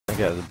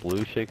Yeah, the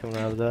blue shit coming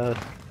out of that.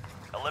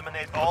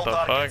 Eliminate all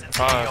targets in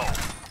TO.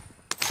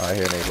 I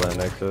hear they land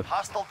next to us.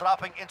 Hostile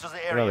dropping into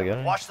the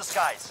area. Watch the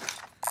skies.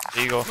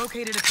 Eagle.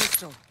 Located a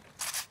pistol.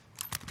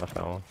 I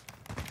found one.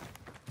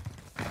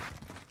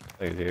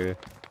 He's here.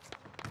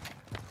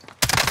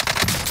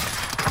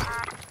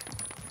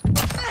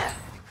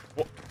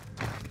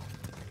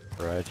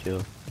 Right,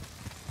 shield.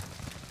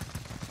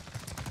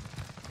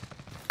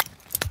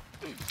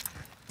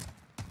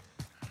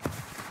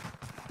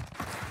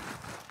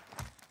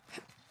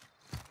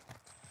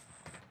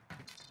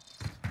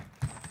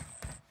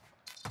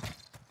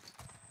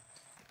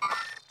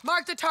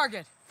 Mark the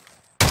target.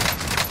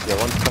 Yeah,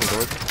 one's coming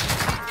towards.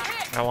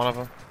 Got one of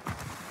them.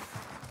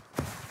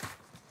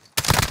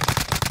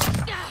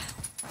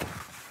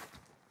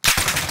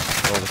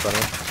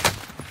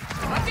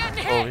 I'm getting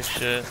hit. Holy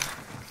shit.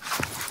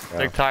 Yeah.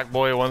 Big Talk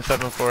Boy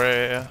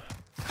 1748, yeah.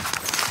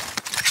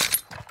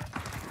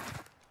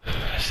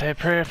 Say a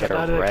prayer for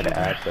Got that. a red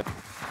axe.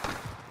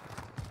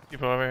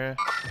 People over here.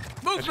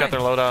 They just got Movement. their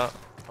loadout.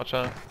 Watch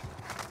out.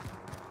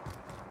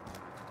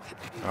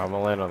 I'm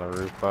gonna land on the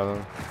roof by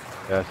them.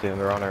 Yeah, I see them.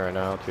 They're on it right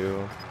now,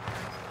 too.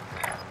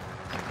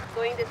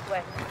 Going this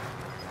way.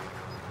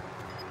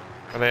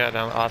 Where they at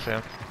down? I see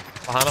him.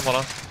 Behind him, hold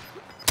on.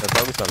 They're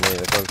focused on me.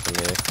 They're focused on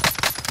me.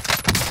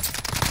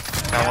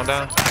 Got one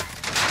down.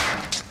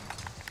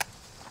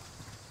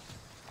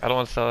 Other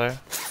one's still there.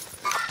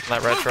 In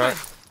that red truck.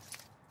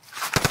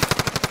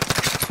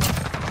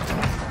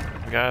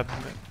 God.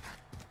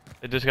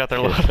 They just got their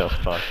loadout. Just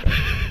fucking.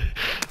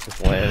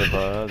 Just landed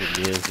above the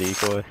me as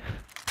decoy.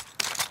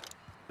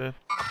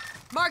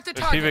 Mark the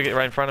There's people target.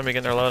 right in front of me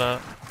getting their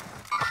loadout.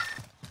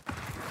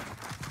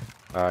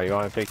 You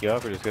want me to pick you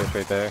up or just go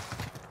straight there?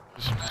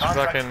 Just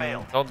fucking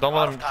don't let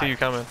them see you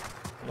coming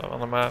on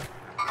the map.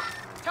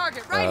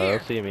 Target right here.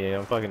 They'll see me.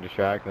 I'm fucking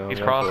distracting them. He's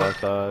They're on the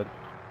crossing. left side.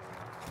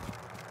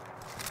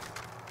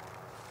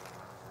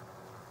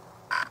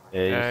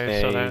 Yeah, he's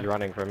still there. he's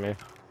running from me.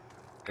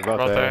 They're Both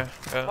both there.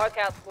 there. Yeah. Mark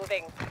out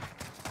moving.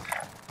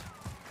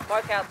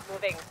 Mark out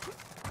moving.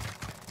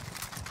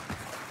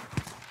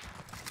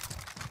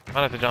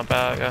 Might have to jump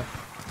out, yeah.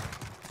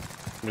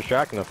 I'm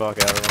distracting the fuck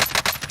out of them.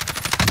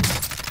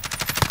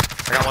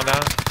 I got one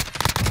down.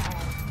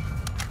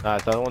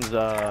 Alright, the other one's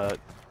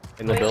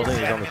in the building.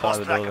 He's on the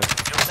side of the building.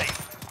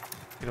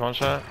 He's one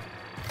shot.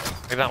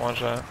 He's not one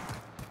shot.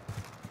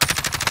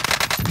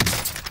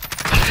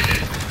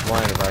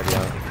 Flying right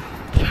behind.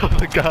 Oh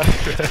my god,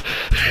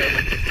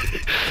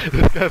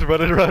 this guy's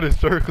running around in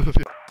circles.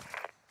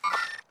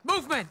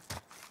 Movement.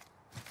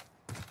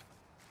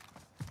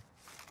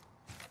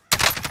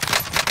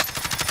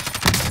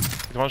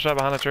 He's one shot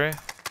behind the tree.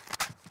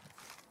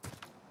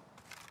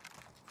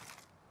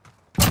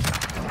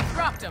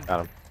 Dropped him. Got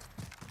him.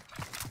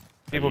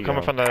 People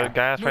coming from the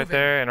gas right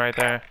there and right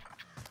there.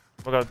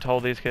 We'll go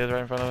hold these kids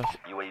right in front of us.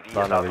 UAV is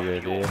Found out another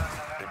of fuel.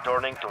 UAV.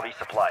 Returning to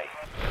resupply.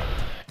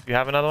 You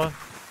have another one?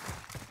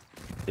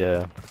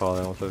 Yeah,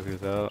 calling once those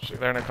guys out.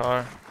 They're in a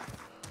car.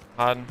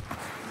 Hiding.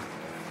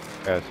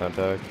 Got a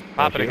Suntag.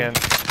 Pop it again.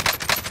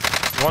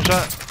 He's one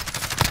shot.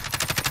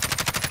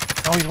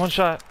 Oh, he's one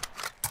shot.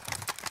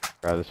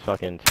 Grab this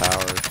fucking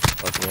tower.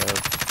 Fucking me up.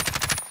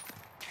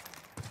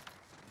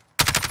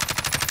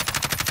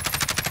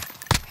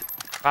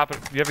 Pop it.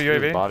 You have a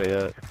UAV? Body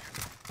it.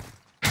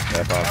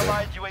 Yeah, pop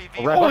Allied it. UAV.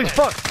 Oh, right Holy above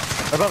fuck! us.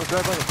 Right above us,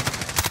 right above us.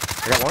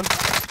 I got one.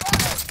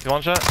 He's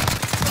one shot.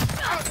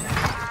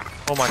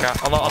 Oh my god.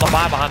 On the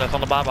buy behind us. On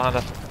the buy behind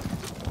us.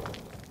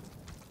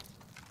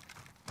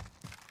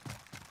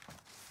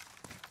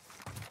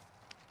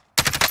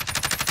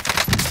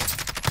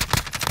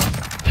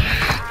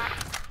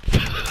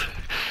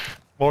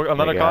 More,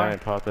 another car?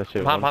 Pop that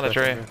shit. I'm behind the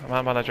tree.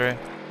 I'm behind the tree.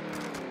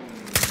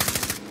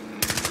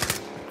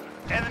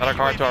 Another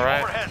car to our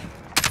right. Overhead.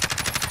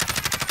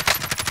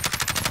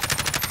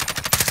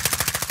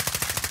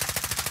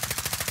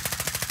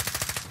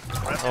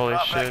 Holy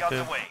Drop shit, back out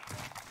dude. the way.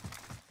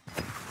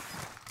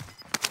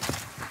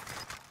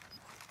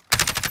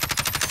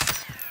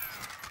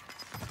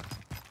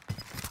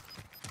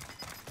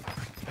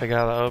 They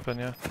got that open,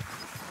 yeah.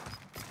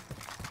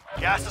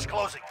 Gas is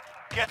closing.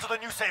 Get to the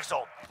new safe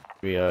zone.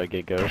 We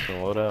get ghost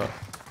and load out.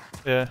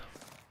 Yeah.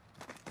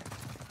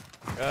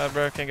 God,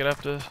 bro, can't get up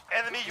to this.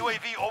 Enemy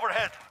UAV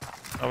overhead.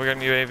 Oh, we got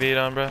an UAV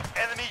down, bro.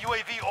 Enemy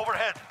UAV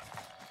overhead.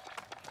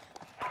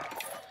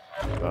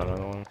 Got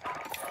another one.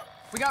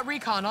 We got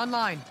recon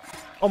online.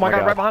 Oh my god,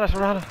 God. right behind us,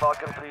 around us.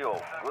 Falcon 3-0.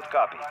 Good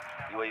copy.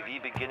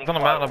 UAV beginning He's on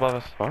the mountain above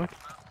us. Fuck. Enemy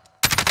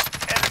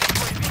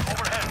UAV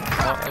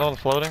overhead. Another one's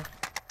floating.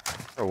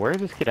 Bro, where is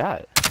this kid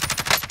at?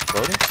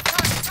 Floating?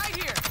 Target right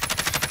here.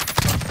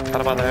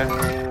 Got him on there.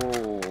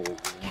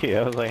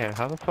 Yeah, I was like,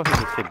 how the fuck is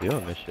this kid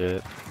doing this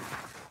shit?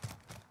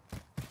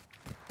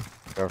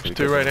 There's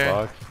two right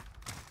here.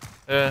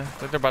 Yeah, I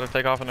think they're about to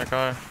take off in their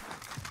car.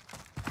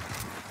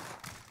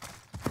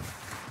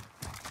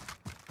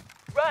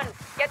 Run!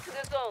 Get to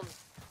the zone.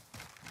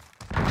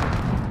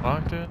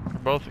 Fuck, dude.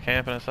 They're both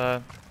camping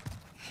inside.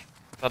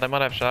 Thought they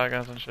might have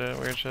shotguns and shit,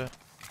 weird shit.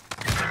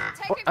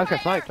 Oh, I just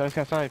got sniped. I just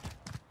got sniped.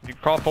 You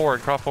crawl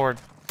forward, crawl forward.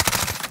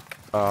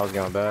 Oh, I was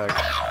going back.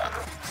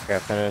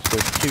 Got finished.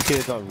 There's 2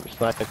 kids on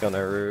sniping on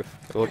their roof.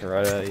 They're looking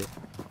right at you.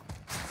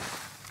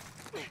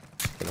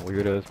 Fucking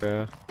weirdos, bro.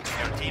 Your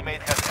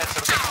teammate has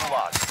entered the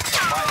gulag.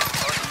 Supply is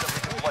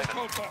urgently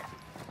deployed.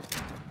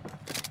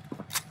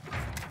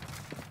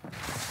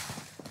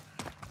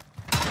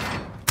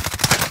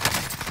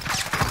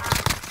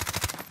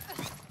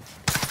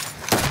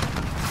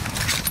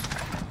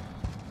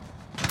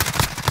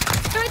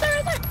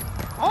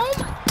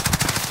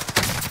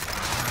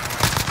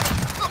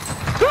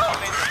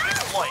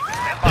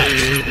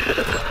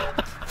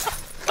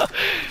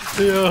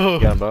 Yo.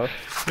 Got them both.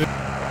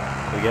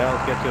 Yeah,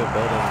 let's get to a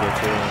building and get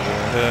to it.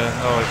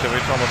 Yeah. Oh shit, we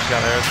almost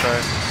got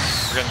airstrike.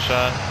 We're getting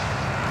shot.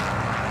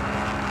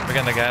 We're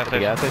getting the gas The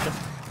station. gas station?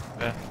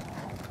 Yeah.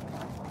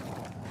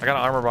 I got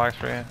an armor box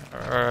for you.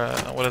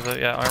 Or what is it?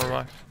 Yeah, armor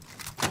box.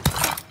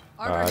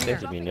 Armor I here. think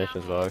it's a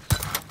munitions box.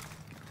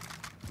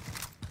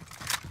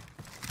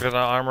 There's an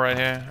armor right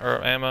here.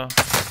 Or ammo.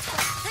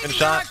 Taking Good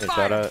shot. direct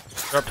Shot fire. at.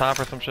 They're up top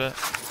or some shit.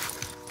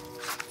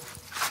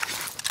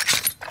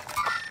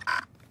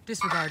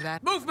 Disregard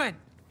that. Movement.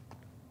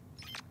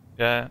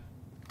 Yeah.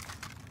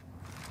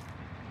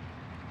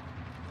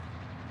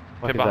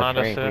 What Get is that behind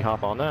us, train? Can we too.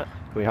 hop on that?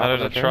 Can we hop No, on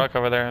there's a that train? truck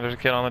over there. There's a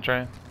kid on the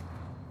train.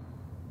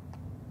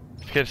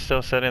 This kid's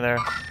still sitting there.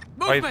 Oh,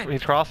 Movement.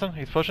 he's crossing?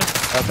 He's pushing?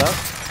 That's up?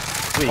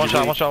 Sweet, One shot,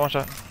 sweet. one shot, one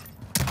shot.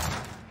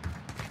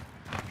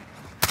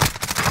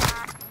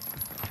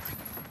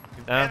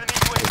 He's down. Enemy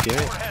UAV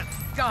Okay. overhead.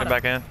 Got Get him.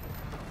 back in.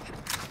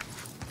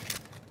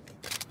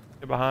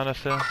 Get behind us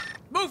still.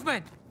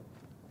 Movement.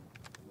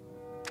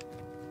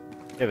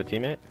 You have a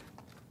teammate?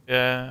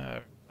 Yeah,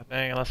 I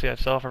think, unless he had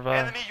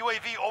self-revive. Enemy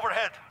UAV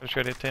overhead. Pretty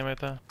sure he had a teammate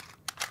though.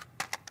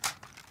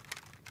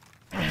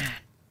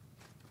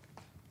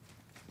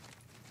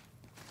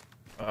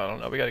 I don't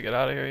know, we gotta get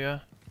out of here, yeah.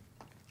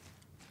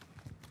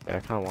 Yeah, I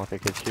kind of want to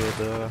get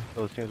shield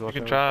those teams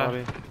watching can try. over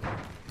me.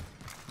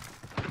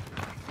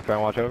 Try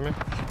and watch over me?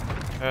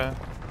 Yeah.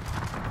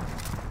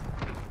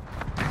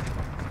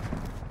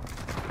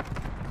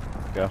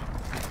 Go.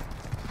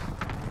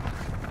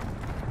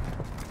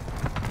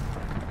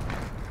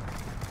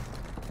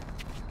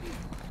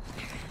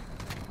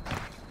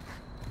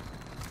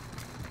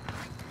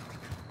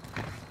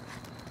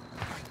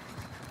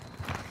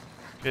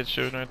 Kid's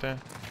shooting right there.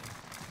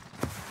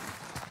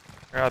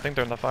 Yeah, I think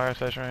they're in the fire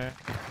station right here.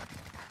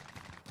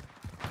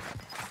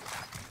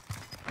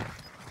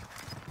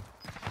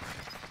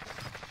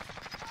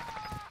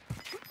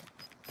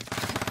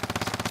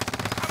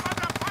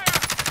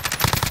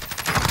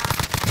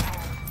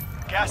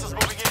 Gas is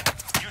moving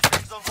in. New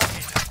safe zone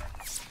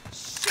located.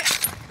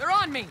 Shit. They're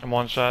on me. I'm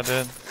one shot,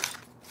 dude.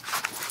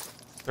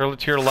 They're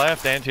to your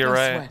left and to your No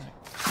right. sweat.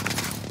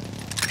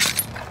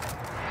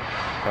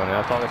 Oh, no,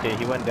 that's all the kid.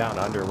 He went down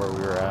under where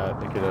we were at.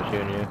 The kid that was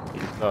shooting you.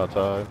 He's still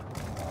outside.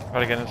 Try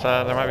to get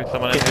inside. There might be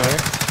someone in Kid here. here.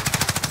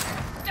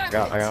 I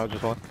got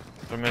just one.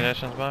 The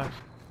munitions box.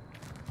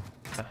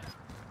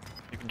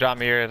 You can drop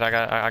me yours. I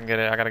can get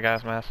it. I got a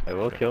gas mask. It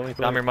will kill me,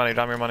 Drop me your money.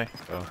 Drop me your money.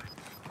 Oh.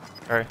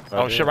 Hurry.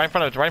 Oh, Oh shit! dude. Right in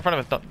front of us. Right in front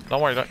of us.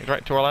 Don't worry. He's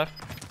right to our left.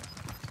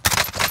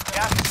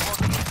 Gas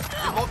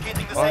is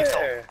locating the safe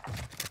zone.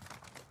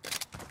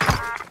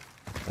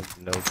 That's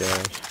no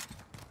cash.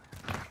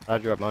 I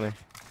drop money.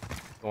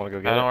 Don't want to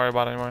go get Yeah, don't it. worry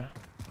about it anymore.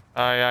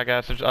 Yeah, I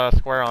guess there's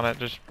square on it.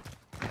 Just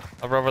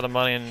hover over the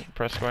money and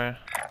press square.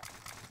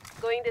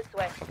 Going this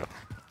way.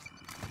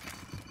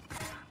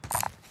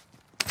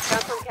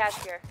 Found some cash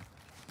here.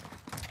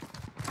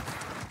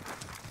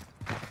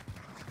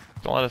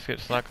 Don't let us get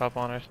snuck up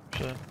on or some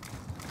shit.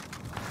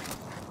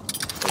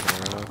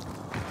 Taking around.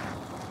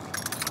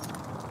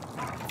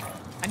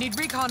 I need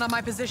recon on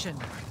my position.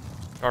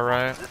 All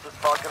right. This is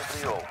Falcon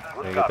 3-0. Yeah,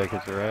 Good get copy. that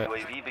kid to the right.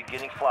 UAV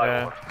beginning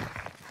flyover.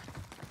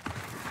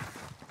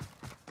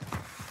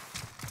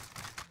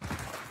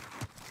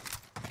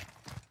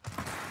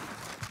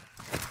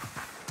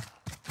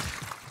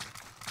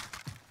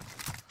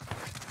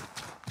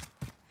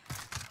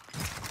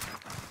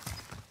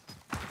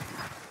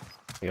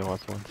 He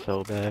wants one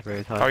so bad,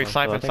 right? Oh, he's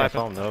sniping, I think I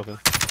sniping. saw him open.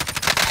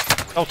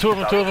 Oh, two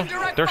of them.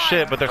 They're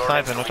shit, but they're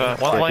sniping.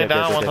 One's laying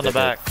down, one's on the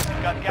back.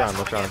 Got Let's gas run, let's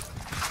moving run. in.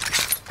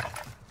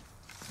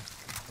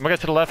 I'm gonna get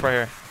to the left right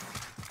here.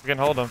 We can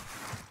hold them.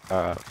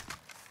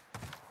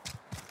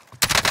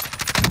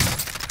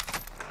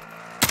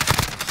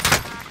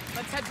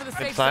 Let's head for the Good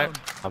safe snipe.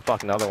 zone. I'm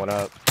fucking another one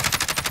up.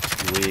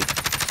 You weak.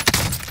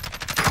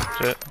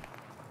 Shit.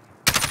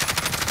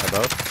 I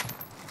both?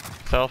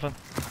 Selfing.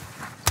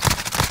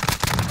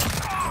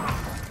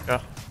 Go.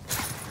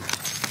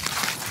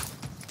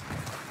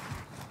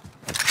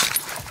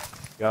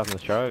 You off in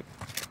this truck?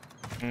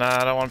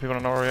 Nah, I don't want people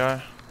to know where we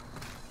are.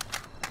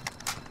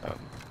 Oh.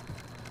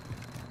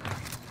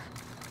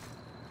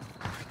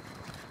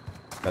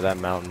 Got that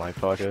mountain like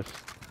focus.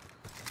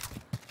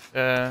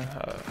 Yeah.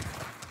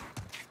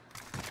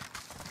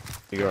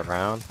 You go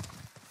around?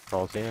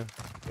 Coliseum?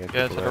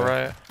 Yeah, to the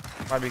right.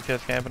 Might be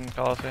kids camping in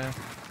Coliseum.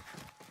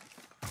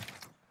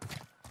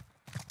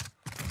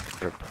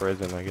 Or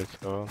prison, I guess.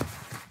 So.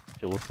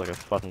 It looks like a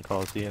fucking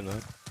Coliseum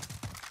though.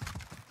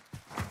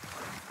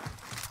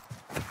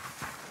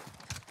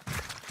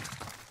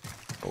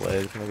 The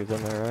legs niggas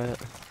in there, right?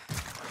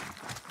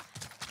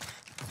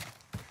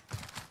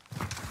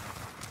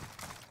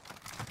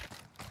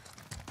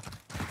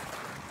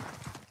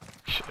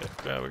 Shit,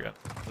 yeah, we got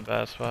the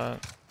bad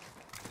spot.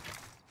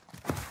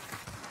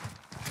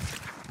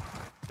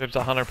 There's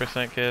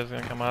 100% kids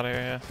gonna come out of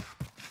here, yeah.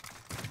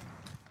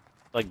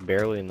 Like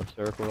barely in the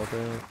circle, I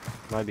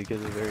think. Might be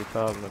because it's very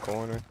top in the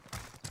corner.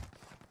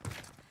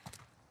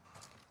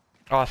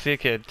 Oh, I see a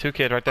kid. 2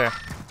 kids right there.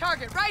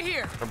 Target right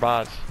here. They're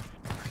bots.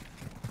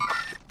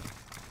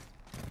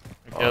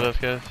 Kill those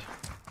kids.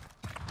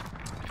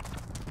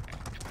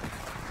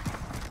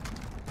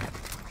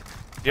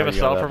 Do you have a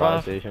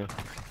self-revive?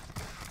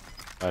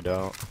 I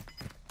don't.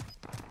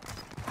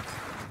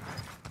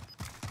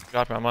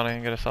 Drop my money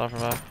and get a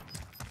self-revive.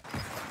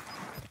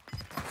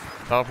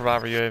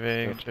 Self-revive or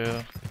UAV, you can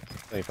chill.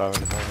 25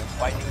 in the corner.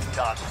 Lightning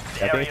done.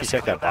 Yeah, I think if you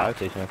check that buy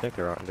station, I think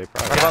they're on. They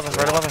probably. Right above us,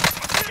 right above us.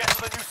 Get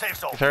to the new safe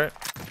zone. He's hurt.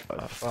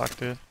 Oh, fuck,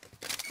 dude.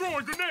 Throw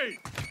a grenade!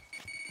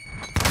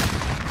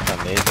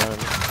 Got nades on him.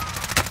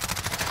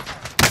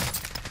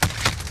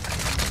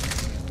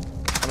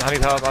 I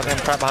need help. I'm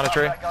trapped behind a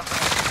tree. Not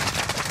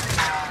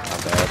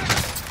bad.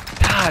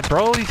 God,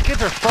 bro, these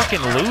kids are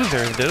fucking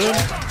losers, dude.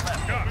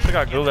 Still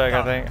got gulag,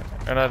 I think.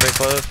 Or not, they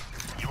close.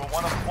 You were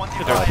one of 20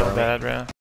 Kids are so bad, bro.